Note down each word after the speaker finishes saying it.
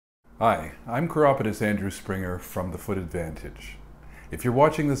Hi, I'm chiropodist Andrew Springer from the Foot Advantage. If you're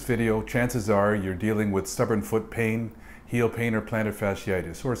watching this video, chances are you're dealing with stubborn foot pain, heel pain, or plantar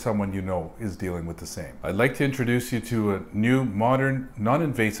fasciitis, or someone you know is dealing with the same. I'd like to introduce you to a new, modern,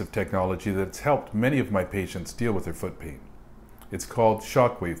 non-invasive technology that's helped many of my patients deal with their foot pain. It's called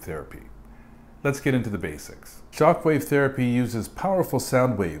shockwave therapy. Let's get into the basics. Shockwave therapy uses powerful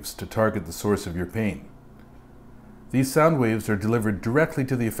sound waves to target the source of your pain. These sound waves are delivered directly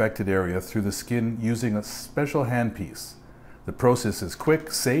to the affected area through the skin using a special handpiece. The process is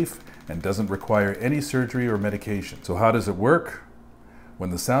quick, safe, and doesn't require any surgery or medication. So how does it work?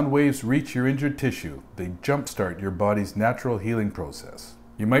 When the sound waves reach your injured tissue, they jumpstart your body's natural healing process.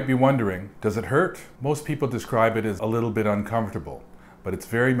 You might be wondering, does it hurt? Most people describe it as a little bit uncomfortable, but it's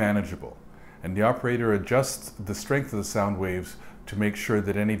very manageable. And the operator adjusts the strength of the sound waves to make sure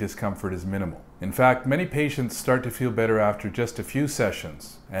that any discomfort is minimal. In fact, many patients start to feel better after just a few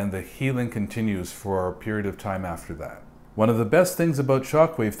sessions, and the healing continues for a period of time after that. One of the best things about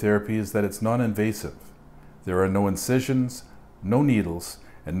shockwave therapy is that it's non-invasive. There are no incisions, no needles,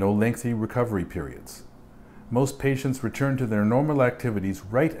 and no lengthy recovery periods. Most patients return to their normal activities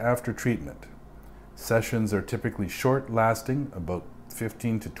right after treatment. Sessions are typically short-lasting, about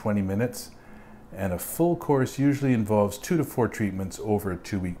 15 to 20 minutes, and a full course usually involves 2 to 4 treatments over a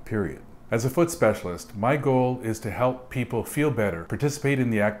 2-week period. As a foot specialist, my goal is to help people feel better, participate in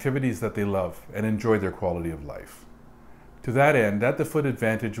the activities that they love, and enjoy their quality of life. To that end, at the Foot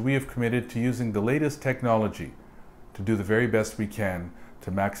Advantage, we have committed to using the latest technology to do the very best we can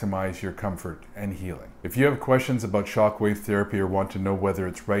to maximize your comfort and healing. If you have questions about shockwave therapy or want to know whether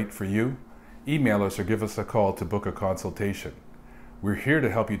it's right for you, email us or give us a call to book a consultation. We're here to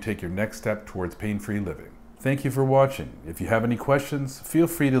help you take your next step towards pain-free living. Thank you for watching. If you have any questions, feel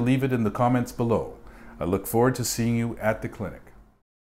free to leave it in the comments below. I look forward to seeing you at the clinic.